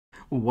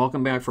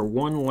Welcome back for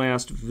one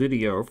last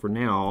video for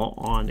now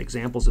on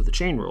examples of the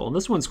chain rule. And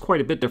this one's quite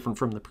a bit different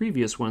from the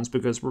previous ones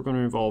because we're going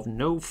to involve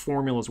no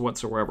formulas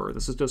whatsoever.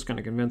 This is just going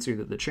to convince you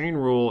that the chain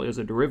rule is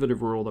a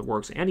derivative rule that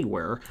works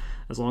anywhere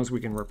as long as we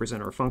can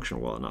represent our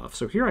function well enough.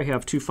 So here I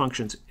have two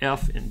functions,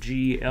 f and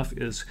g. F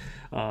is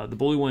the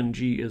blue one,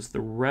 g is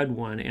the red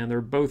one, and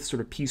they're both sort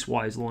of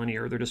piecewise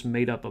linear. They're just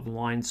made up of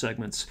line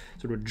segments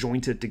sort of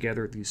jointed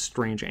together at these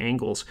strange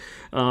angles.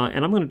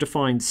 And I'm going to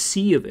define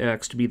c of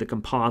x to be the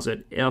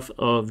composite f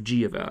of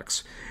g of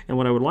x. And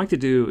what I would like to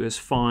do is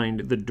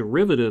find the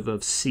derivative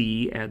of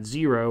c at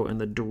 0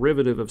 and the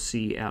derivative of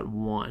c at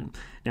 1.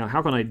 Now,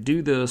 how can I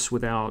do this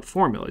without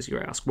formulas, you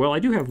ask? Well, I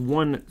do have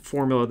one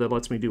formula that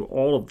lets me do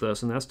all of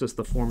this, and that's just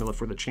the formula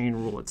for the chain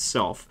rule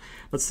itself.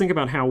 Let's think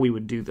about how we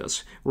would do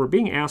this. We're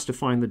being asked to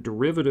find the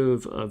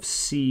derivative of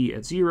c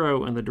at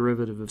 0 and the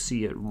derivative of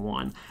c at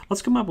 1.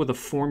 Let's come up with a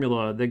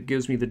formula that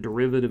gives me the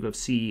derivative of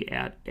c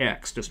at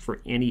x, just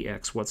for any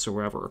x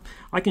whatsoever.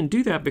 I can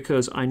do that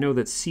because I know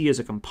that c is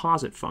a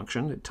composite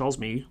function. It tells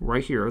me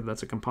right here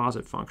that's a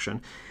composite function.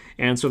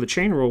 And so the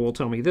chain rule will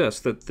tell me this,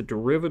 that the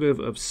derivative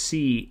of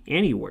c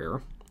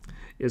anywhere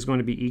is going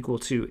to be equal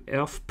to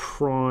f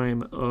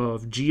prime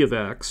of g of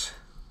x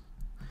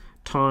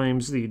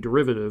times the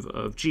derivative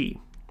of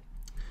g.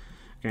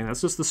 Okay,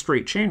 that's just the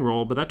straight chain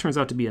rule, but that turns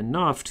out to be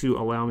enough to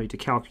allow me to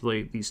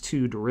calculate these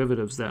two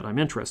derivatives that I'm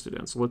interested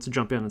in. So let's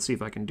jump in and see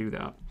if I can do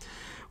that.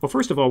 Well,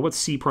 first of all, what's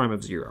c prime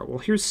of 0? Well,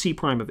 here's c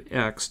prime of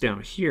x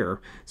down here.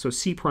 So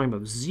c prime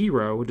of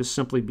 0 would just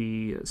simply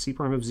be c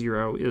prime of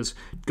 0 is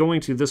going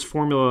to this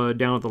formula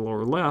down at the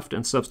lower left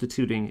and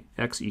substituting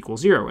x equals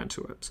 0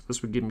 into it. So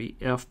this would give me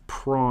f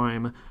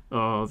prime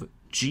of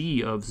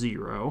g of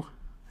 0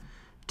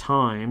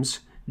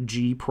 times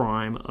g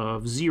prime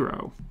of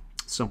 0.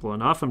 Simple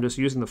enough. I'm just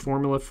using the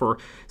formula for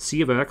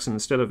c of x, and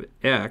instead of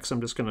x,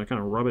 I'm just going to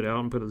kind of rub it out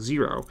and put a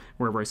 0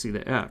 wherever I see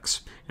the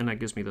x, and that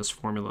gives me this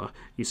formula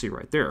you see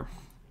right there.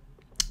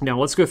 Now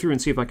let's go through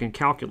and see if I can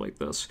calculate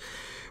this.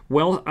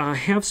 Well, I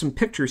have some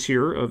pictures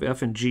here of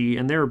f and g,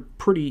 and they're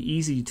pretty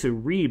easy to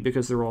read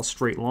because they're all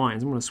straight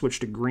lines. I'm going to switch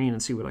to green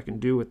and see what I can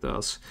do with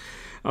this.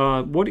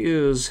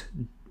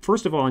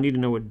 First of all, I need to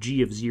know what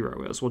g of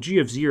 0 is. Well, g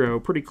of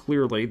 0, pretty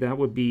clearly, that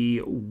would be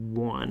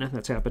 1.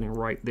 That's happening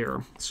right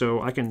there.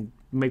 So I can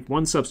make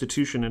one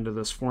substitution into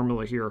this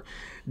formula here.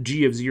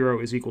 G of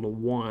 0 is equal to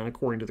 1,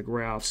 according to the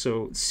graph.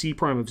 So c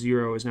prime of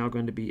 0 is now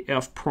going to be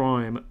f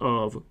prime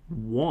of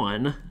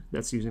 1,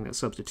 that's using that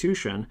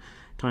substitution,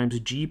 times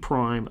g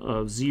prime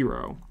of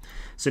 0.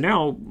 So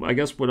now, I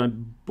guess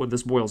what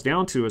this boils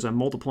down to is I'm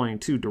multiplying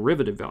two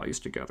derivative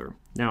values together.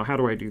 Now, how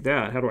do I do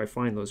that? How do I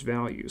find those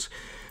values?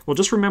 Well,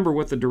 just remember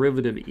what the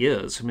derivative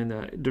is. I mean,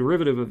 the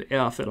derivative of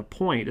f at a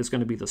point is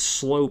going to be the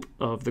slope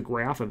of the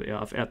graph of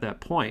f at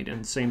that point,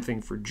 and same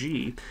thing for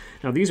g.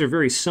 Now, these are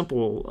very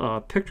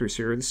simple pictures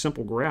here. These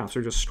simple graphs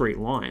are just straight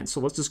lines.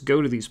 So let's just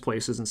go to these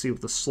places and see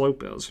what the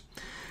slope is.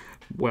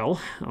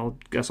 Well, I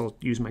guess I'll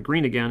use my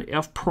green again.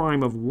 F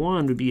prime of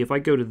 1 would be if I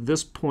go to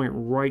this point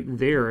right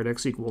there at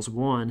x equals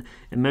 1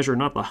 and measure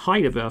not the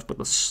height of f, but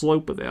the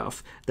slope of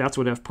f. That's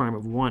what f prime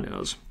of 1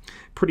 is.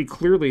 Pretty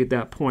clearly at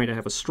that point I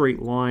have a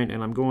straight line,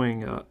 and I'm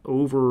going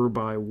over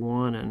by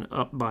 1 and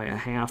up by a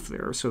half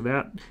there. So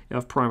that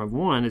f prime of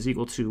 1 is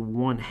equal to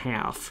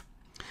 1/2.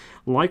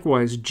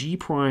 Likewise, g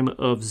prime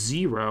of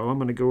 0, I'm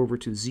going to go over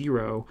to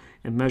 0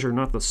 and measure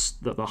not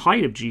the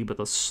height of g, but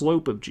the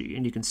slope of g.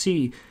 And you can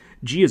see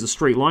g is a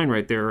straight line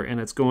right there, and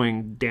it's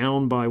going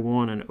down by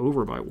 1 and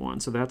over by 1.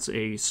 So that's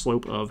a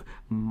slope of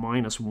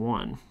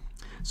 -1.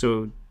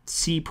 So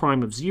c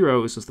prime of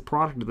 0 is just the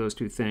product of those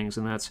two things,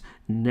 and that's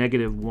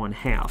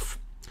 -1/2.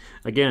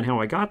 Again,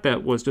 how I got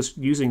that was just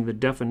using the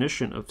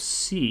definition of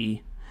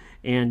c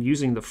and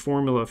using the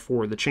formula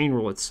for the chain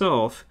rule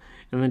itself,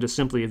 and then just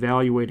simply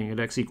evaluating at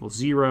x equals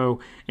 0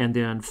 and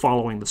then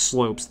following the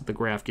slopes that the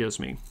graph gives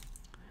me.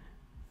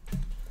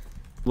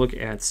 Look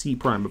at c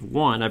prime of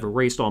 1. I've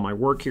erased all my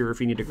work here.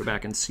 If you need to go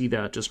back and see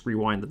that, just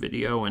rewind the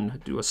video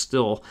and do a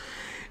still.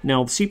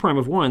 Now, c prime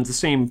of 1 is the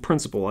same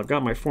principle. I've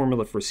got my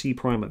formula for c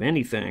prime of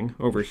anything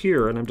over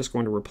here, and I'm just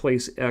going to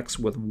replace x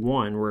with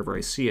 1 wherever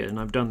I see it, and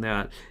I've done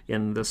that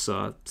in this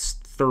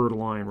third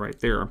line right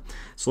there.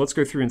 So let's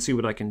go through and see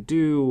what I can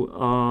do.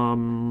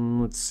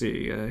 Let's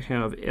see. I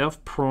have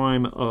f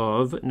prime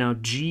of, now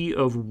g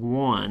of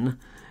 1.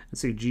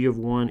 Let's see, g of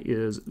 1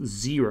 is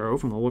 0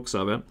 from the looks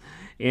of it.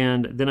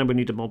 And then I'm going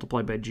to need to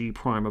multiply by g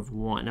prime of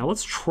 1. Now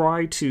let's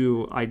try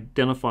to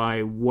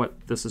identify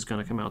what this is going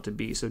to come out to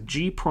be. So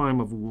g prime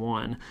of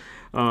 1.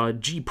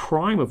 G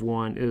prime of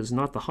 1 is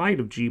not the height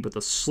of g, but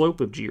the slope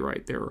of g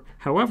right there.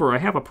 However, I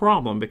have a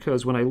problem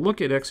because when I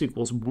look at x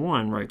equals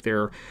 1 right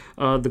there,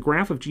 the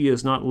graph of g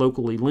is not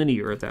locally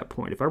linear at that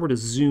point. If I were to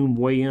zoom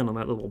way in on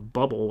that little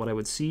bubble, what I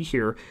would see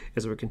here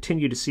is I would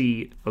continue to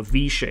see a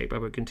V shape. I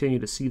would continue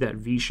to see that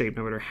V shape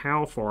no matter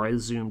how far I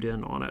zoomed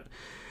in on it.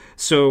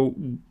 So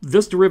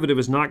this derivative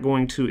is not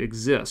going to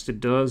exist. It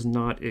does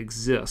not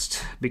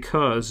exist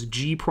because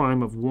g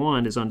prime of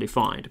 1 is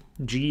undefined.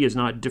 G is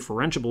not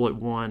differentiable at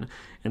 1,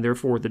 and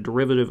therefore the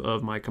derivative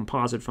of my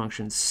composite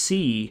function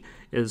c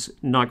is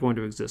not going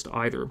to exist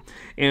either.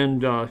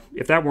 And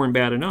if that weren't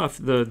bad enough,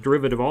 the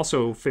derivative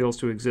also fails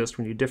to exist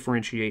when you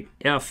differentiate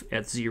f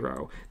at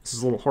 0. This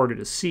is a little harder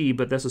to see,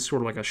 but this is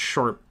sort of like a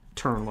sharp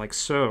turn like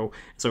so.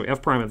 So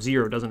f prime of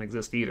 0 doesn't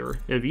exist either.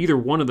 If either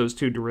one of those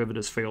two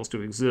derivatives fails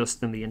to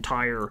exist, then the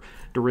entire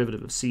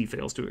derivative of c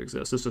fails to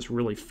exist. This just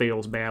really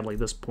fails badly at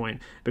this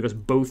point because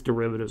both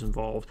derivatives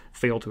involved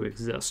fail to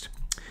exist.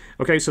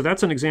 Okay, so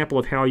that's an example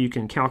of how you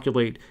can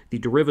calculate the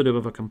derivative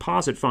of a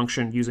composite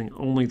function using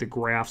only the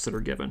graphs that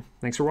are given.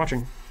 Thanks for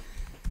watching.